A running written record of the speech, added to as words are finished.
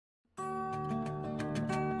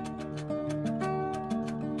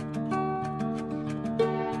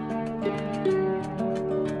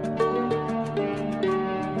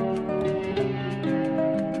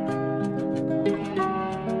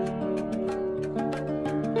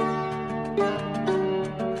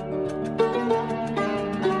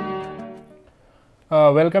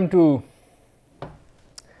Welcome to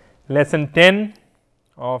lesson 10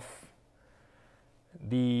 of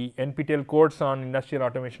the NPTEL course on industrial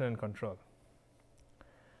automation and control.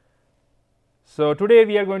 So, today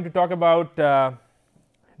we are going to talk about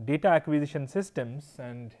data acquisition systems,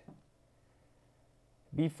 and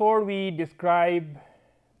before we describe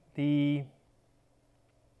the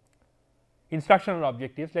instructional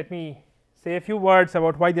objectives, let me say a few words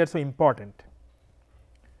about why they are so important.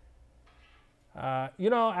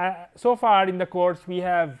 So far in the course we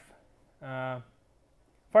have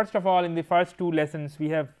first of all, in the first two lessons we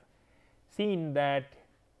have seen that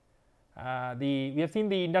we have seen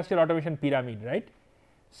the industrial automation pyramid, right.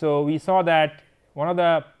 So, we saw that one of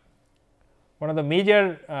the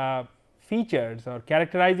major features or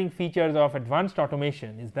characterizing features of advanced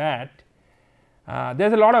automation is that there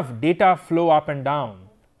is a lot of data flow up and down,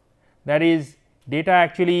 that is data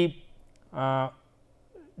actually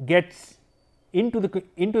gets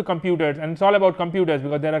into computers, and it is all about computers,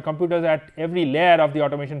 because there are computers at every layer of the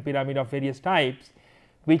automation pyramid of various types,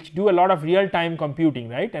 which do a lot of real time computing,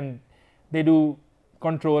 right, and they do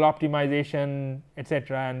control, optimization,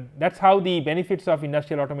 etc., and that is how the benefits of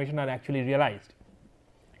industrial automation are actually realized.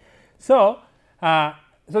 So, there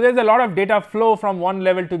is a lot of data flow from one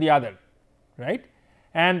level to the other, right,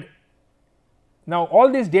 and now all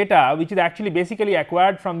this data, which is actually basically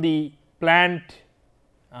acquired from the plant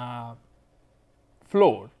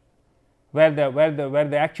floor, where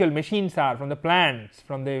the actual machines are, from the plants,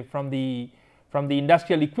 from the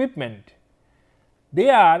industrial equipment, they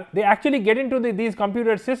actually get into these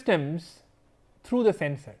computer systems through the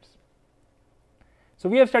sensors. So,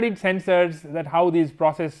 we have studied sensors, that how these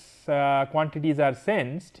process quantities are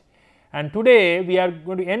sensed, and today we are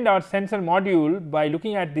going to end our sensor module by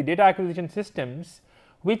looking at the data acquisition systems,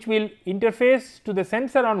 which will interface to the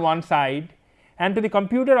sensor on one side and to the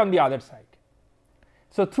computer on the other side.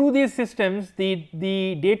 So, through these systems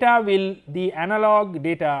the data will, the analog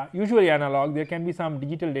data, usually analog, there can be some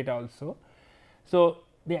digital data also. So,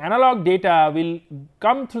 the analog data will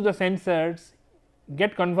come through the sensors,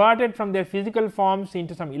 get converted from their physical forms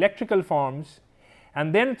into some electrical forms,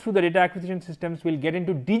 and then through the data acquisition systems will get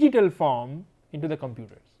into digital form into the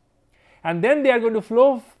computers, and then they are going to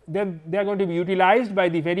flow, then they are going to be utilized by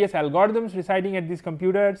the various algorithms residing at these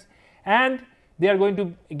computers, and they are going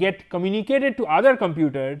to get communicated to other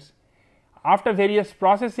computers after various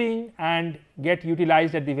processing and get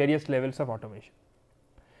utilized at the various levels of automation.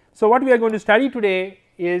 So, what we are going to study today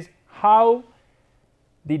is how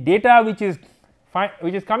the data which is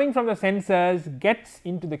coming from the sensors gets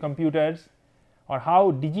into the computers, or how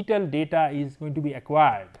digital data is going to be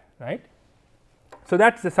acquired, right. So,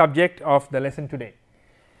 that is the subject of the lesson today.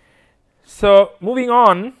 So, moving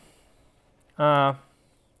on,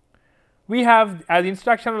 we have as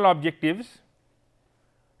instructional objectives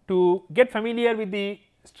to get familiar with the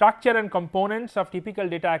structure and components of typical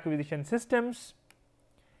data acquisition systems,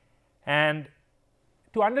 and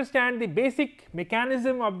to understand the basic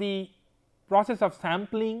mechanism of the process of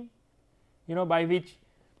sampling, by which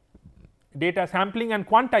data sampling and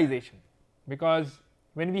quantization, because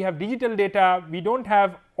when we have digital data we do not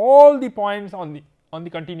have all the points on the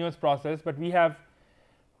continuous process, but we have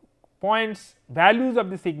points, values of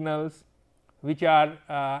the signals which are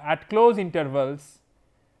at close intervals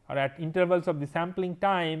or at intervals of the sampling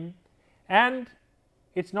time, and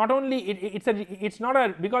it is not only it is not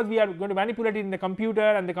a, because we are going to manipulate it in the computer,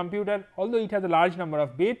 and the computer, although it has a large number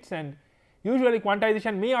of bits, and usually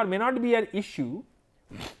quantization may or may not be an issue,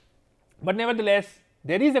 but nevertheless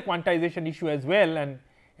there is a quantization issue as well, and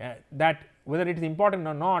that whether it is important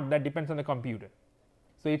or not, that depends on the computer.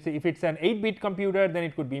 So, if it is an 8-bit computer, then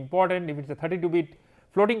it could be important. If it is a 32-bit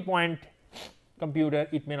floating point computer,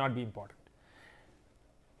 it may not be important.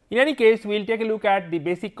 In any case, we will take a look at the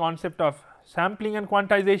basic concept of sampling and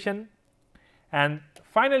quantization, and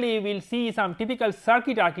finally we will see some typical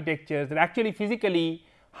circuit architectures, that actually physically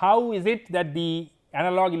how is it that the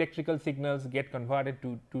analog electrical signals get converted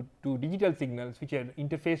to digital signals which are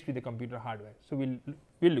interfaced with the computer hardware. So, we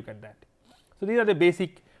will look at that. So, these are the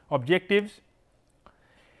basic objectives.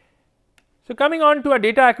 So, coming on to a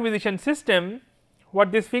data acquisition system,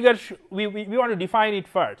 what this figure we want to define it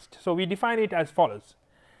first. So, we define it as follows,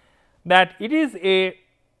 that it is a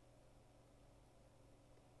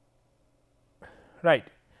right.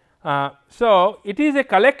 So, it is a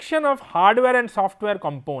collection of hardware and software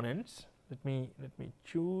components. Let me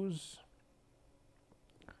choose.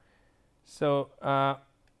 So,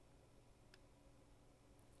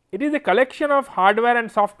 it is a collection of hardware and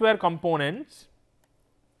software components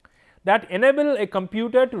that enable a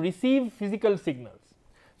computer to receive physical signals.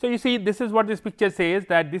 So, you see this is what this picture says,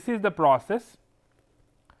 that this is the process,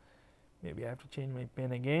 maybe I have to change my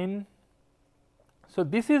pen again. So,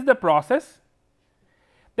 this is the process,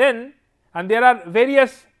 then and there are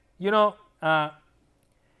various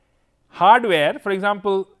hardware. For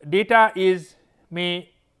example, data is may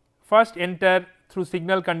first enter through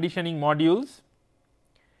signal conditioning modules.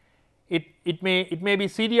 It may be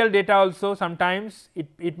serial data also, sometimes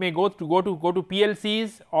it may go to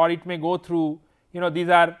PLCs, or it may go through these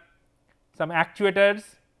are some actuators.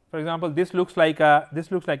 For example, this looks like a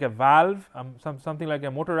valve, something like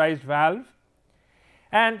a motorized valve.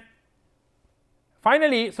 And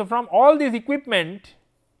finally, so from all these equipment,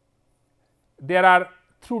 there are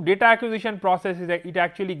through data acquisition processes, it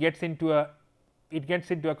actually gets into a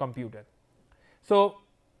computer. So,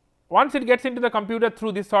 once it gets into the computer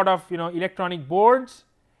through this sort of electronic boards,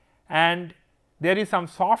 and there is some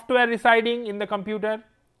software residing in the computer.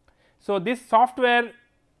 So, this software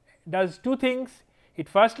does two things. It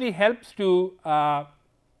firstly helps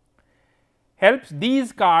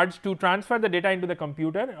these cards to transfer the data into the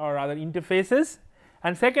computer or other interfaces,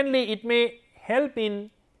 and secondly it may help in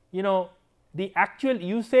the actual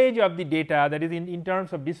usage of the data, that is in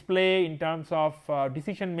terms of display, in terms of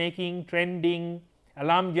decision making, trending,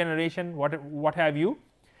 alarm generation, what have you.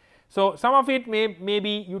 So, some of it may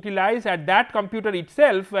be utilized at that computer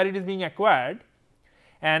itself where it is being acquired,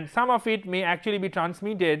 and some of it may actually be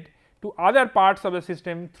transmitted to other parts of the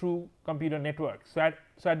system through computer networks. So,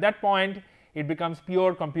 at that point it becomes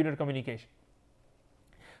pure computer communication.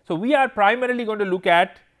 So, we are primarily going to look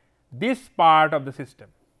at this part of the system,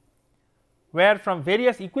 where from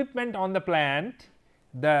various equipment on the plant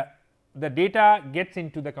the data gets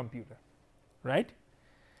into the computer, right.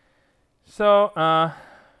 So,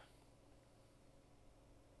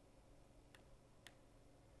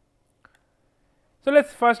 so let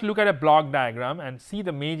us first look at a block diagram and see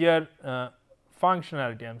the major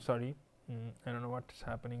functionality. I am sorry, I do not know what is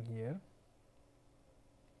happening here.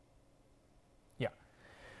 Yeah.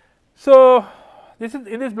 So, this is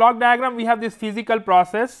in this block diagram we have this physical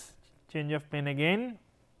process, change of pen again.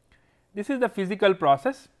 This is the physical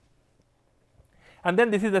process, and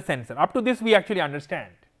then this is the sensor. Up to this we actually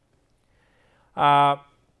understand.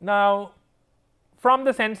 Now, from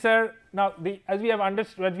the sensor, now as we have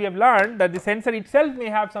understood, we have learned that the sensor itself may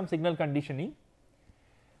have some signal conditioning,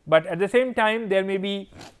 but at the same time there may be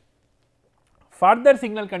further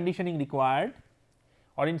signal conditioning required,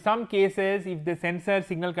 or in some cases if the sensor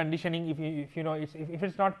signal conditioning, if it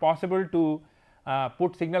is not possible to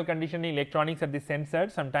put signal conditioning electronics at the sensor,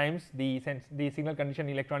 sometimes the signal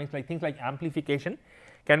conditioning electronics like things like amplification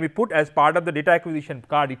can be put as part of the data acquisition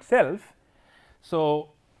card itself. So,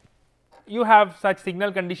 you have such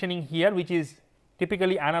signal conditioning here, which is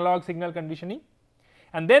typically analog signal conditioning,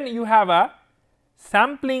 and then you have a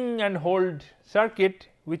sampling and hold circuit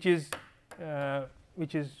which is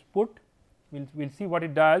put, we will see what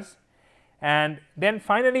it does, and then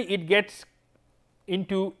finally it gets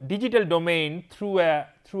into digital domain through a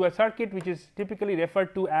circuit which is typically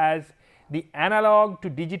referred to as the analog to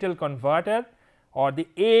digital converter, or the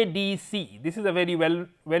ADC. This is a very well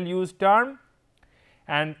used term,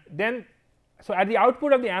 and then so at the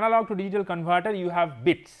output of the analog to digital converter you have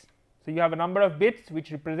bits. So, you have a number of bits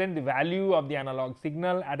which represent the value of the analog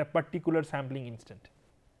signal at a particular sampling instant,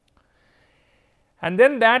 and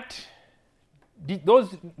then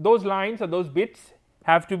those lines or those bits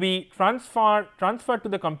have to be transferred to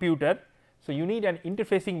the computer. So, you need an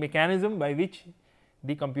interfacing mechanism by which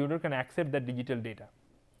the computer can accept that digital data.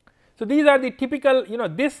 So, these are the typical,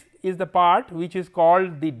 this is the part which is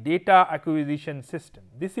called the data acquisition system.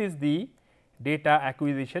 This is the data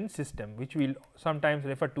acquisition system, which we will sometimes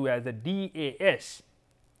refer to as a DAS.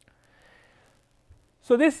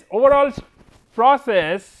 So, this overall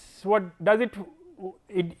process, what does it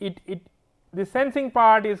the sensing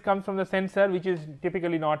part comes from the sensor, which is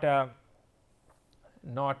typically not part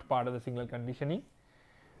of the signal conditioning,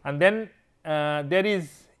 and then there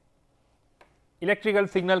is electrical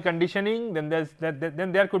signal conditioning, then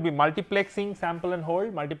there could be multiplexing, sample and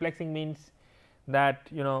hold. Multiplexing means that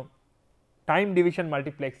time division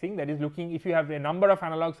multiplexing, that is looking, if you have a number of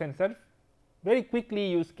analog sensors, very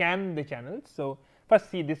quickly you scan the channels. So, first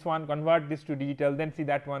see this one, convert this to digital, then see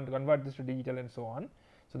that one, convert this to digital, and so on.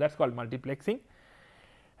 So, that is called multiplexing,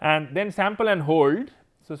 and then sample and hold.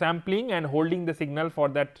 So, sampling and holding the signal for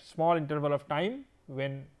that small interval of time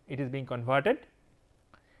when it is being converted.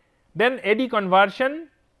 Then AD conversion,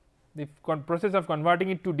 the process of converting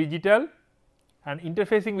it to digital and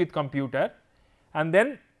interfacing with computer, and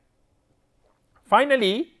then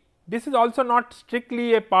finally, this is also not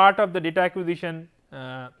strictly a part of the data acquisition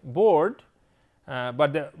board,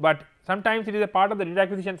 but sometimes it is a part of the data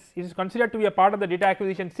acquisition, it is considered to be a part of the data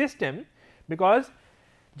acquisition system, because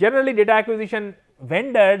generally data acquisition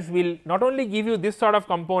vendors will not only give you this sort of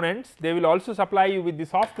components, they will also supply you with the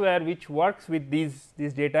software which works with these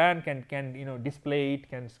data and can display it,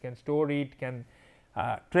 can store it, can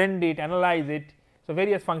trend it, analyze it. So,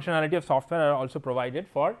 various functionality of software are also provided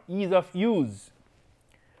for ease of use.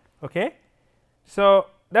 Okay. So,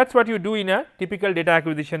 that is what you do in a typical data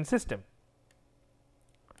acquisition system.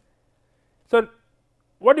 So,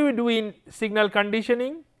 what do we do in signal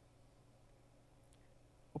conditioning?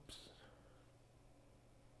 Oops.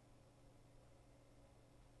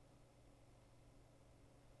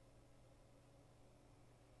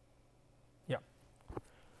 Yeah.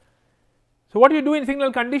 So, what you do in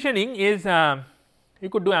signal conditioning is you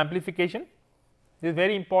could do amplification. This is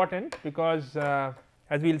very important because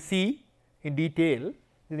as we will see in detail,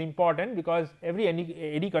 this is important because every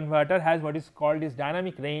AD converter has what is called this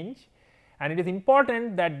dynamic range, and it is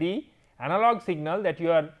important that the analog signal that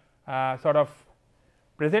you are sort of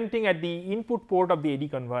presenting at the input port of the AD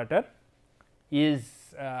converter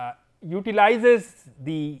is utilizes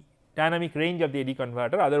the dynamic range of the AD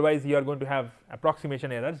converter, otherwise you are going to have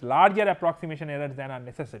approximation errors, larger approximation errors than are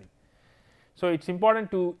necessary. So, it is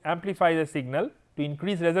important to amplify the signal to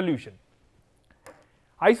increase resolution.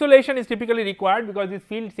 Isolation is typically required because these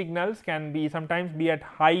field signals can be sometimes be at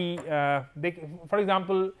high, for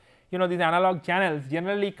example, these analog channels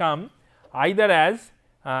generally come either as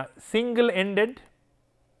single ended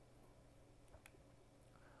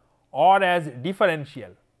or as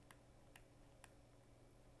differential.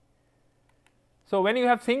 So, when you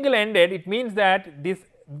have single ended, it means that this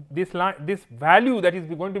value that is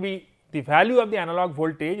going to be the value of the analog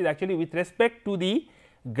voltage is actually with respect to the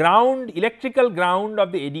ground, electrical ground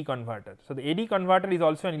of the AD converter. So, the AD converter is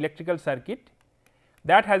also an electrical circuit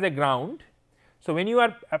that has a ground. So, when you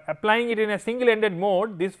are applying it in a single ended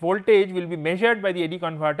mode, this voltage will be measured by the AD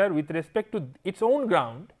converter with respect to its own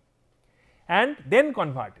ground and then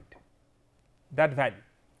convert it, that value.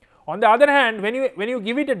 On the other hand, when you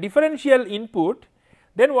give it a differential input,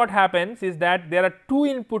 then what happens is that there are two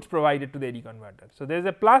inputs provided to the AD converter. So, there is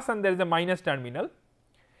a plus and there is a minus terminal,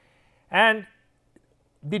 and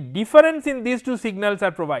the difference in these two signals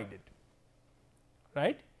are provided,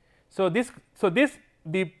 right. So, the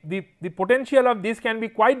potential of this can be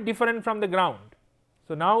quite different from the ground.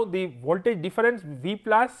 So, now the voltage difference V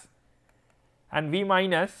plus and V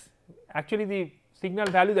minus, actually the signal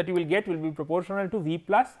value that you will get will be proportional to V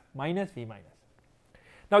plus minus V minus.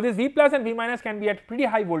 Now, this V plus and V minus can be at pretty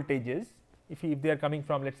high voltages if they are coming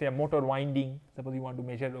from, let us say, a motor winding. Suppose you want to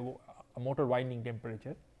measure a motor winding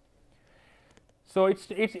temperature. So, it's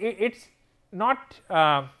not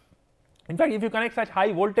in fact, if you connect such high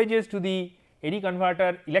voltages to the AD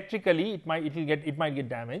converter electrically, it might get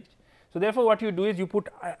damaged. So, therefore, what you do is you put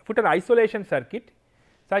an isolation circuit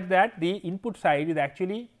such that the input side is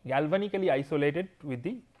actually galvanically isolated with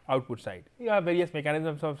the output side. You have various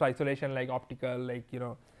mechanisms of isolation like optical, like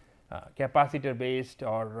capacitor based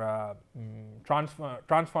or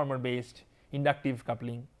transformer based, inductive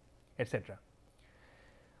coupling, etc.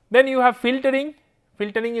 Then you have filtering.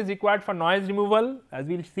 Filtering is required for noise removal, as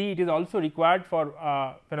we will see it is also required for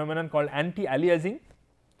a phenomenon called anti-aliasing.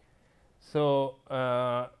 So,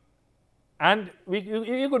 and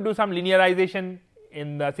you could do some linearization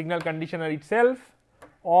in the signal conditioner itself,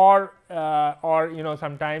 or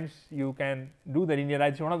sometimes you can do the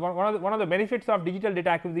linearization. One of the benefits of digital data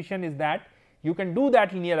acquisition is that you can do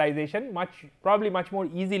that linearization probably much more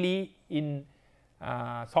easily in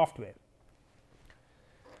software.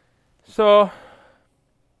 So,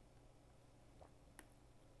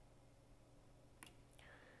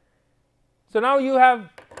 now you have,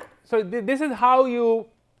 so this is how you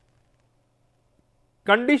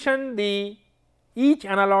condition each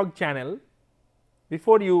analog channel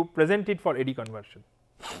before you present it for AD conversion,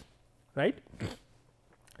 right.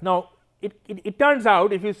 Now, it turns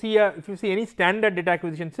out if you see any standard data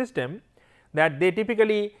acquisition system, that they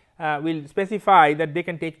typically will specify that they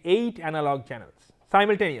can take 8 analog channels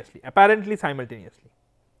simultaneously, apparently simultaneously.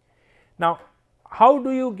 Now, how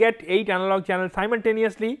do you get 8 analog channels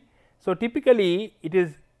simultaneously? So, typically it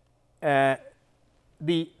is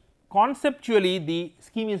conceptually the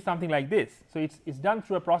scheme is something like this. So, it is done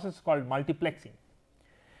through a process called multiplexing.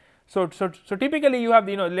 So, typically you have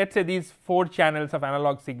let us say these 4 channels of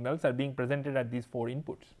analog signals are being presented at these 4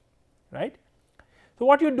 inputs, right. So,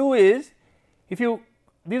 what you do is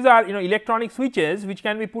these are electronic switches which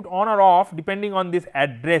can be put on or off depending on this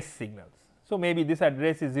address signals. So, maybe this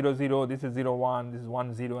address is 00, this is 01, this is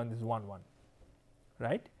 10 and this is 11,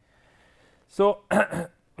 right. So,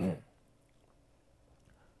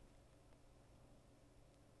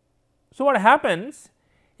 so what happens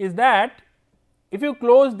is that if you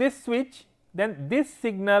close this switch, then this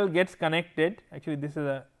signal gets connected, actually this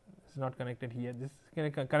is not connected here, this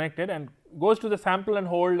is connected and goes to the sample and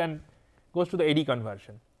hold and goes to the AD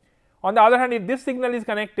conversion. On the other hand, if this signal is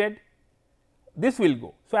connected, this will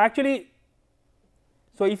go. So, actually,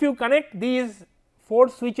 so if you connect these 4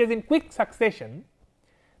 switches in quick succession,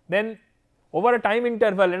 then over a time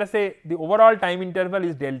interval, let us say the overall time interval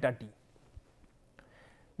is delta t.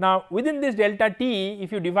 Now, within this delta t,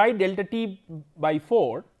 if you divide delta t by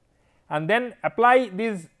 4 and then apply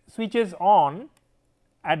these switches on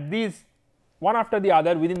at these one after the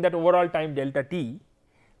other within that overall time delta t,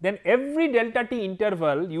 then every delta t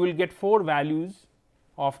interval you will get 4 values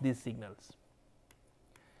of these signals.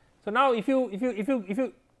 So, now if you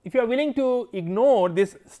are willing to ignore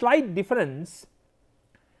this slight difference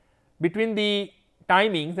between the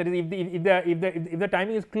timings, that is if the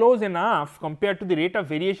timing is close enough compared to the rate of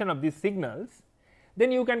variation of these signals,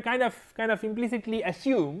 then you can kind of implicitly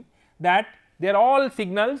assume that they are all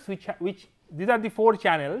signals which these are the 4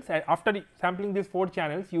 channels. After sampling these 4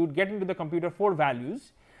 channels, you would get into the computer 4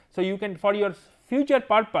 values. So, you can, for your future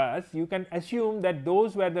purpose, you can assume that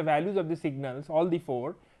those were the values of the signals, all the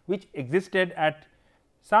 4 which existed at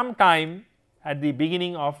some time at the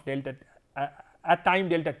beginning of delta at time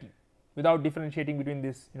delta t, without differentiating between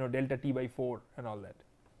this delta t by 4 and all that.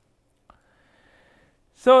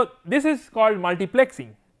 So, this is called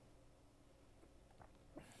multiplexing.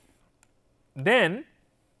 Then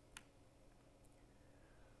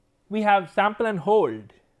we have sample and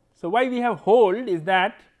hold. So, why we have hold is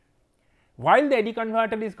that while the AD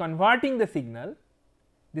converter is converting the signal,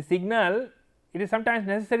 it is sometimes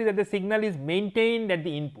necessary that the signal is maintained at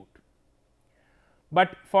the input,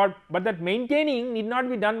 but that maintaining need not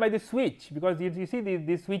be done by the switch, because you see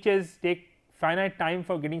these switches take finite time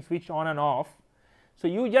for getting switched on and off. So,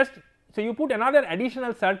 you put another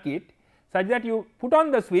additional circuit such that you put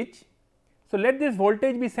on the switch. So, let this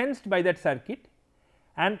voltage be sensed by that circuit,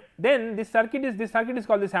 and then this circuit is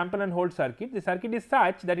called the sample and hold circuit. The circuit is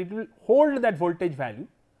such that it will hold that voltage value.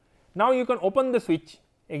 Now, you can open the switch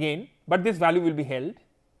again, but this value will be held,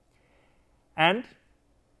 and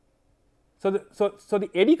so the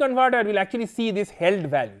AD converter will actually see this held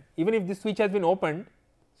value even if this switch has been opened.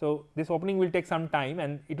 So, this opening will take some time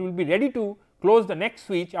and it will be ready to close the next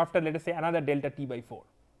switch after, let us say, another delta t by 4,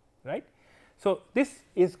 right. So, this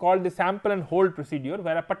is called the sample and hold procedure,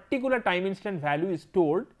 where a particular time instant value is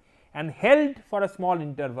stored and held for a small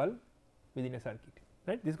interval within a circuit,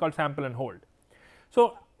 right. This is called sample and hold.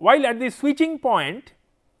 So, while at the switching point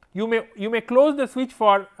you may close the switch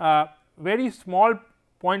for very small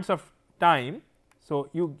points of time. So,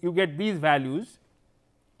 you get these values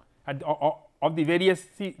at of the various,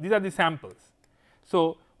 see, these are the samples.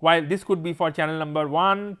 So, while this could be for channel number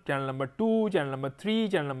 1, channel number 2, channel number 3,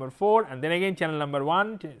 channel number 4, and then again channel number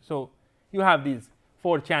 1. So, you have these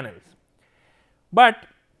 4 channels, but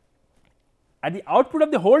at the output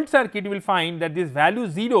of the hold circuit you will find that this value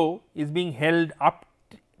 0 is being held up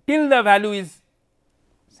till the value is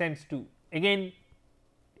sensed to. Again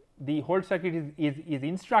the hold circuit is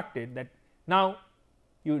instructed that now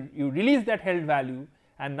you release that held value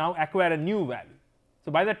and now acquire a new value.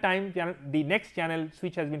 So, by the time the next channel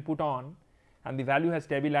switch has been put on and the value has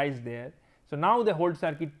stabilized there. So, now the hold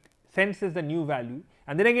circuit senses the new value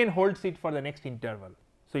and then again holds it for the next interval.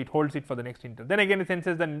 So, it holds it for the next interval, then again it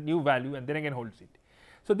senses the new value and then again holds it.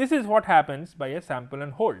 So, this is what happens by a sample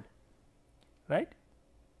and hold, right.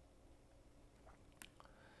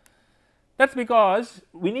 That is because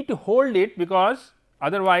we need to hold it, because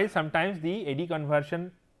otherwise sometimes the AD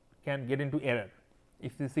conversion can get into error.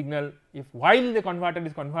 If the signal, if while the converter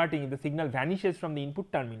is converting, if the signal vanishes from the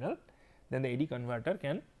input terminal, then the AD converter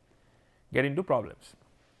can get into problems.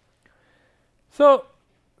 So,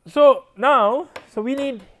 now, we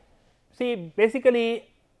need, see, basically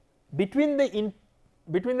between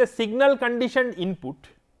the signal conditioned input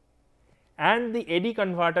and the AD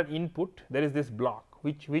converter input, there is this block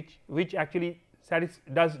which actually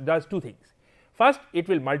does 2 things. First, it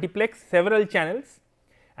will multiplex several channels,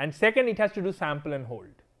 and second, it has to do sample and hold.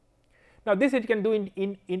 Now, this it can do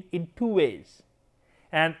in 2 ways,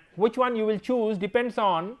 and which one you will choose depends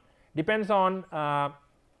on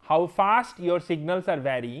how fast your signals are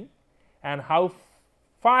varying and how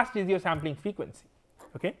fast is your sampling frequency.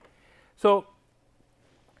 Okay. So,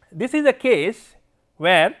 this is a case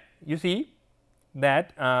where you see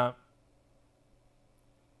that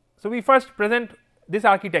so, we first present this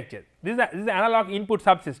architecture, this is the analog input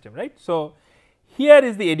subsystem, right. So, here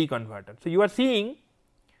is the AD converter. So, you are seeing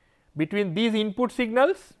between these input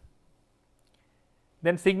signals,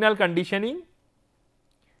 then signal conditioning,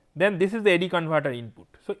 then this is the AD converter input.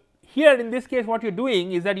 So, here in this case what you are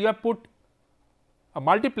doing is that you have put a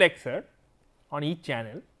multiplexer on each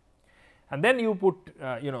channel, and then you put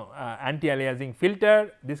anti-aliasing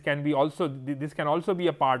filter. This can be also be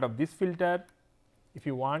a part of this filter if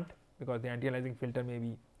you want, because the anti-aliasing filter may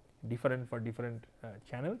be different for different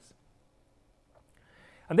channels.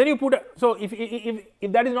 And then you put so if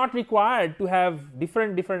that is not required to have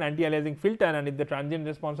different anti-aliasing filter, and if the transient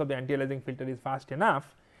response of the anti-aliasing filter is fast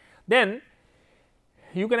enough, then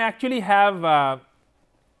you can actually have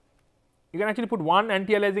you can actually put one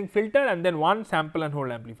anti-aliasing filter and then one sample and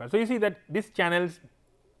hold amplifier. So, you see that this channels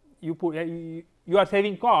you put you are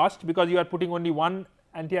saving cost, because you are putting only one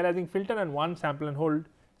anti-aliasing filter and one sample and hold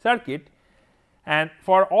circuit, and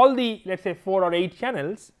for all the, let us say, 4 or 8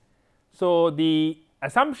 channels. So, the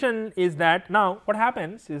assumption is that now what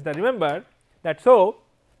happens is that, remember that, so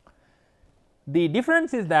the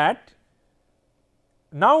difference is that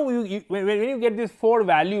now when you get these 4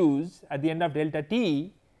 values at the end of delta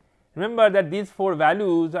t, remember that these 4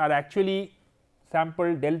 values are actually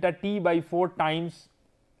sampled delta t by 4 times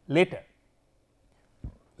later.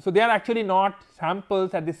 So, they are actually not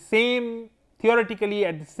samples at the same, theoretically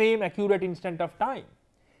at the same accurate instant of time.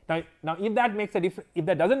 Now if that makes a difference, if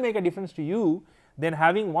that does not make a difference to you, then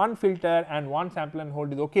having one filter and one sample and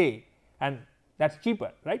hold is okay, and that is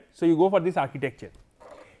cheaper, right. So, you go for this architecture,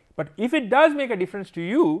 but if it does make a difference to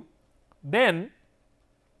you, then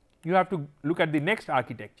you have to look at the next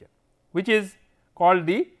architecture, which is called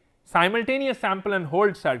the simultaneous sample and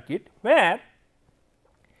hold circuit, where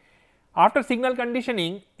after signal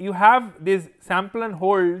conditioning you have these sample and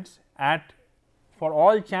holds at for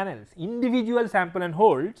all channels, individual sample and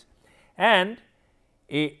holds, and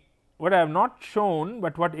what I have not shown,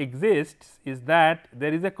 but what exists is that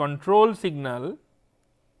there is a control signal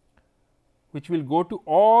which will go to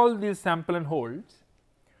all these sample and holds,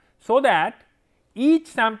 so that each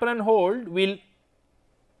sample and hold will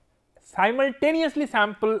simultaneously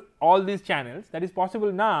sample all these channels. That is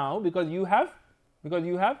possible now, because you have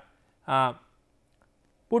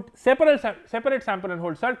put separate sample and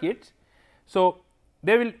hold circuits. So,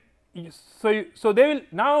 they will they will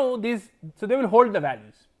now they will hold the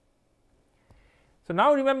values. So,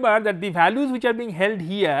 now remember that the values which are being held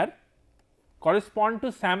here correspond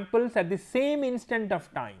to samples at the same instant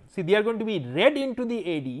of time. See, they are going to be read into the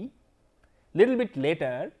AD little bit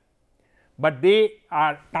later, but they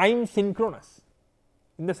are time synchronous,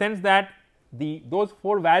 in the sense that those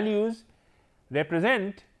 4 values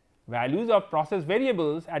represent values of process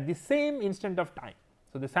variables at the same instant of time.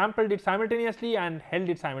 So, they sampled it simultaneously and held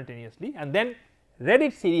it simultaneously, and then read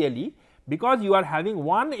it serially, because you are having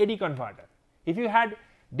one AD converter. If you had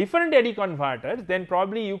different AD converters, then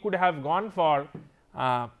probably you could have gone for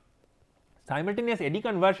simultaneous AD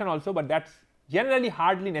conversion also, but that is generally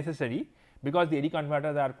hardly necessary, because the AD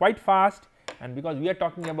converters are quite fast, and because we are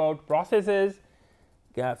talking about processes,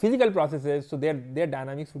 physical processes. So, their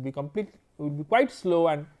dynamics would be quite slow,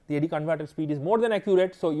 and the AD converter speed is more than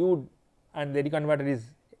accurate. So, and the AD converter is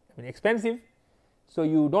expensive. So,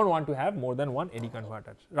 you do not want to have more than one AD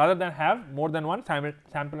converter, rather than have more than one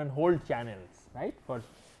sample and hold channels, right, for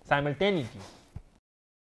simultaneity.